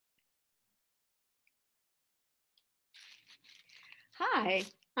Hi,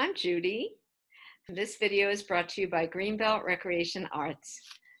 I'm Judy. This video is brought to you by Greenbelt Recreation Arts.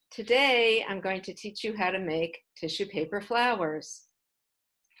 Today, I'm going to teach you how to make tissue paper flowers.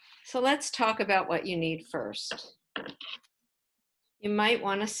 So let's talk about what you need first. You might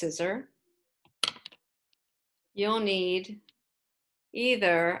want a scissor. You'll need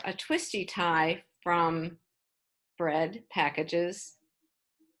either a twisty tie from bread packages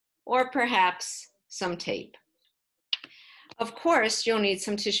or perhaps some tape. Of course, you'll need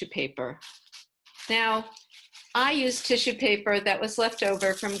some tissue paper. Now, I use tissue paper that was left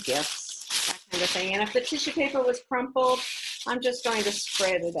over from gifts, that kind of thing. And if the tissue paper was crumpled, I'm just going to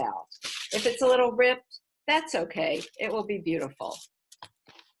spread it out. If it's a little ripped, that's okay. It will be beautiful.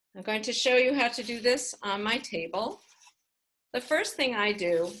 I'm going to show you how to do this on my table. The first thing I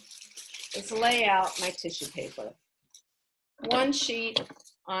do is lay out my tissue paper, one sheet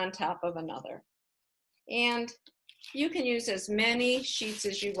on top of another. And you can use as many sheets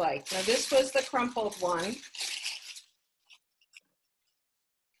as you like. Now, this was the crumpled one.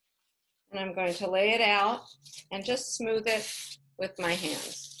 And I'm going to lay it out and just smooth it with my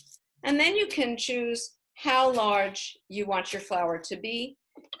hands. And then you can choose how large you want your flower to be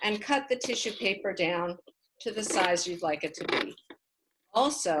and cut the tissue paper down to the size you'd like it to be.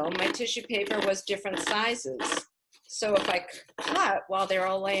 Also, my tissue paper was different sizes. So if I cut while they're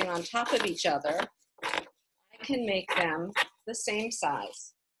all laying on top of each other, I can make them the same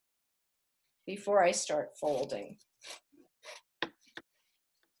size before I start folding.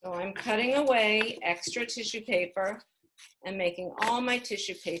 So I'm cutting away extra tissue paper and making all my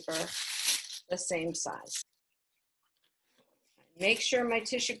tissue paper the same size. Make sure my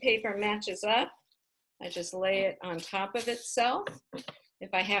tissue paper matches up. I just lay it on top of itself.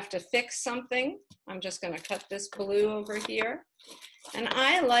 If I have to fix something, I'm just going to cut this blue over here. And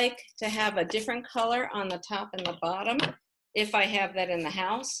I like to have a different color on the top and the bottom if I have that in the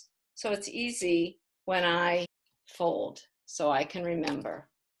house. So it's easy when I fold so I can remember.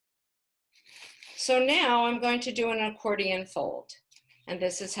 So now I'm going to do an accordion fold, and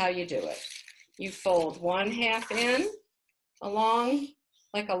this is how you do it. You fold one half in along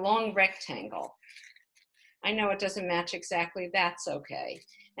like a long rectangle. I know it doesn't match exactly, that's okay.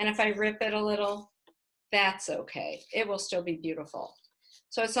 And if I rip it a little, that's okay. It will still be beautiful.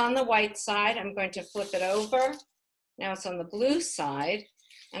 So it's on the white side, I'm going to flip it over. Now it's on the blue side,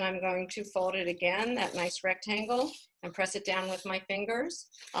 and I'm going to fold it again, that nice rectangle, and press it down with my fingers.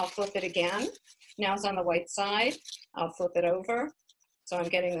 I'll flip it again. Now it's on the white side. I'll flip it over. So I'm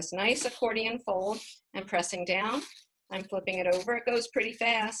getting this nice accordion fold and pressing down. I'm flipping it over. It goes pretty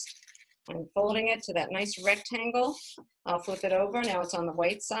fast. I'm folding it to that nice rectangle. I'll flip it over. Now it's on the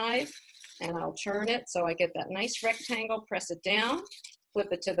white side, and I'll turn it so I get that nice rectangle, press it down, flip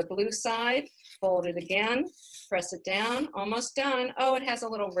it to the blue side, fold it again, press it down, almost done. Oh, it has a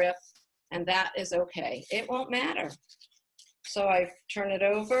little rip, and that is okay. It won't matter. So I turn it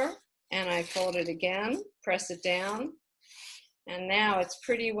over, and I fold it again, press it down, and now it's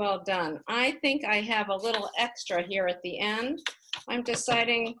pretty well done. I think I have a little extra here at the end. I'm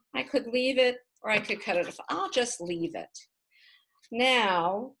deciding I could leave it or I could cut it off. I'll just leave it.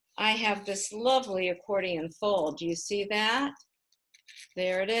 Now I have this lovely accordion fold. Do you see that?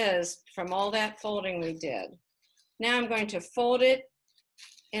 There it is from all that folding we did. Now I'm going to fold it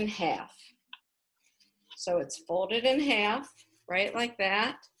in half. So it's folded in half, right like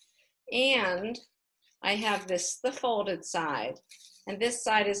that. And I have this, the folded side, and this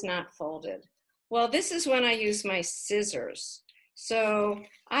side is not folded. Well, this is when I use my scissors. So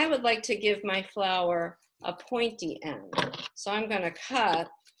I would like to give my flower a pointy end. So I'm going to cut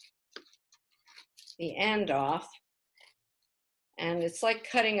the end off, and it's like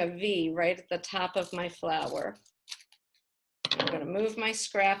cutting a V right at the top of my flower. I'm going to move my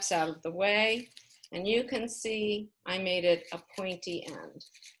scraps out of the way, and you can see I made it a pointy end.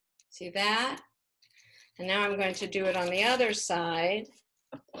 See that? And now I'm going to do it on the other side.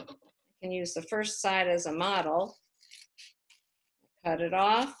 I can use the first side as a model. Cut it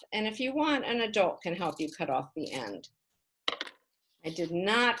off, and if you want, an adult can help you cut off the end. I did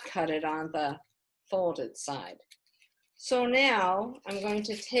not cut it on the folded side. So now I'm going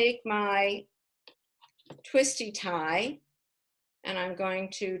to take my twisty tie, and I'm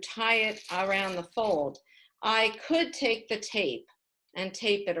going to tie it around the fold. I could take the tape and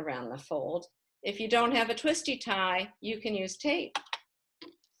tape it around the fold. If you don't have a twisty tie, you can use tape.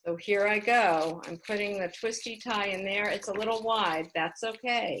 So here I go. I'm putting the twisty tie in there. It's a little wide. That's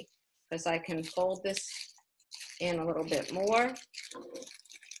okay, because I can fold this in a little bit more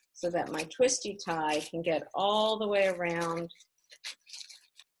so that my twisty tie can get all the way around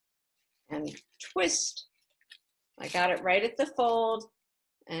and twist I got it right at the fold,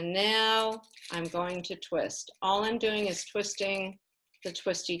 and now I'm going to twist. All I'm doing is twisting the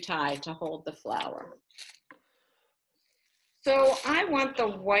twisty tie to hold the flower. So I want the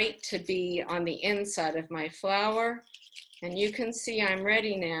white to be on the inside of my flower, and you can see I'm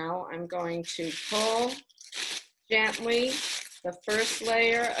ready now. I'm going to pull gently the first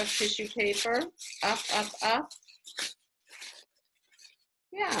layer of tissue paper up, up, up.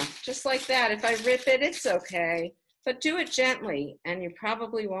 Yeah, just like that. If I rip it, it's okay, but do it gently and you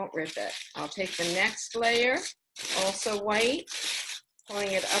probably won't rip it. I'll take the next layer, also white,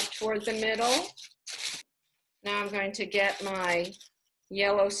 pulling it up toward the middle. Now I'm going to get my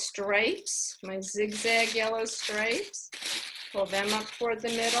yellow stripes, my zigzag yellow stripes, pull them up toward the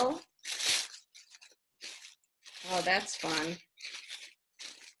middle. Oh, that's fun.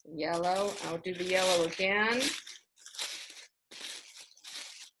 Yellow, I'll do the yellow again.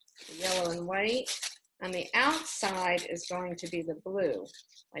 Yellow and white. On the outside is going to be the blue.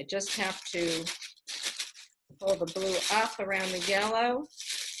 I just have to pull the blue up around the yellow,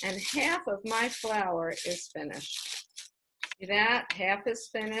 and half of my flower is finished. See that? Half is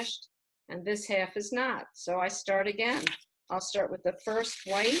finished, and this half is not. So I start again. I'll start with the first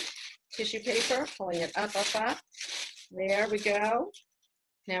white tissue paper, pulling it up, up, up. There we go.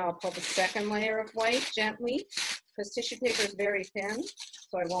 Now I'll pull the second layer of white gently, because tissue paper is very thin,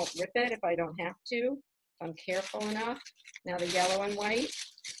 so I won't rip it if I don't have to, if I'm careful enough. Now the yellow and white,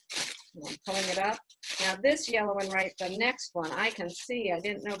 I'm pulling it up. Now this yellow and white, the next one, I can see, I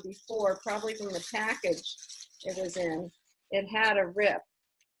didn't know before, probably from the package it was in, it had a rip.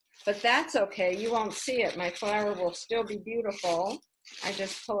 But that's okay, you won't see it. My flower will still be beautiful. I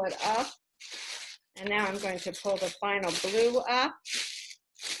just pull it up, and now I'm going to pull the final blue up.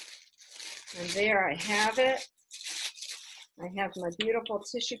 And there I have it. I have my beautiful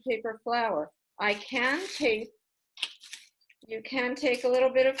tissue paper flower. I can tape, you can take a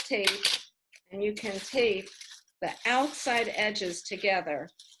little bit of tape and you can tape the outside edges together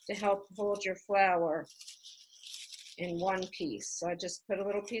to help hold your flower in one piece. So I just put a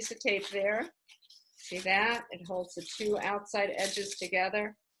little piece of tape there. See that? It holds the two outside edges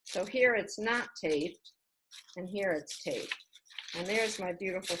together. So here it's not taped and here it's taped. And there's my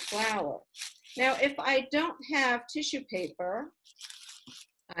beautiful flower. Now, if I don't have tissue paper,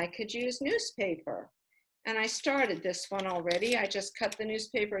 I could use newspaper. And I started this one already. I just cut the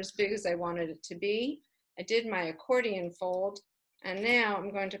newspaper as big as I wanted it to be. I did my accordion fold, and now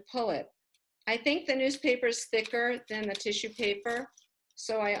I'm going to pull it. I think the newspaper is thicker than the tissue paper,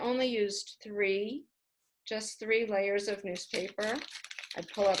 so I only used just three layers of newspaper. I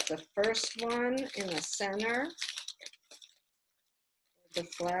pull up the first one in the center, the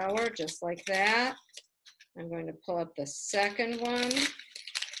flower, just like that. I'm going to pull up the second one.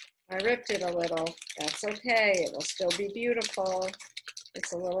 I ripped it a little. That's okay. It will still be beautiful.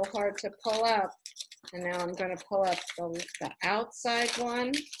 It's a little hard to pull up. And now I'm going to pull up the outside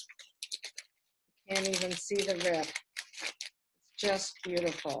one. Can't even see the rip. It's just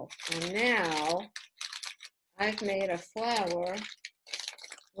beautiful. And now I've made a flower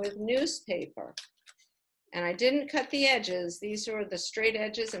with newspaper. And I didn't cut the edges. These were the straight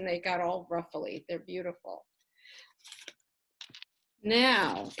edges and they got all ruffly. They're beautiful.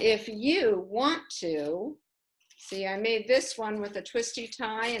 Now, if you want to, see, I made this one with a twisty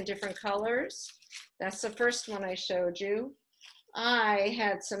tie in different colors. That's the first one I showed you. I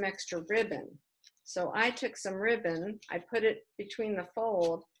had some extra ribbon. So I took some ribbon, I put it between the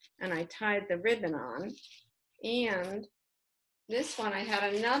fold, and I tied the ribbon on. And this one, I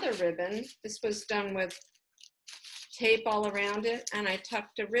had another ribbon. This was done with tape all around it, and I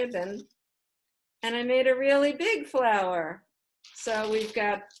tucked a ribbon, and I made a really big flower. So we've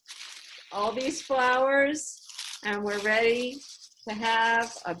got all these flowers, and we're ready to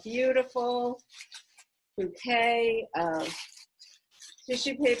have a beautiful bouquet of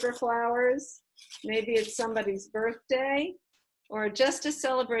tissue paper flowers. Maybe it's somebody's birthday or just a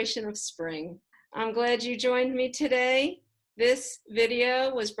celebration of spring. I'm glad you joined me today. This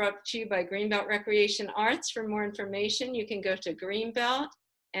video was brought to you by Greenbelt Recreation Arts. For more information, you can go to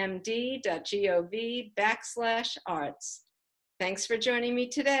greenbeltmd.gov/arts. Thanks for joining me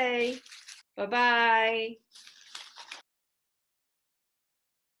today. Bye-bye.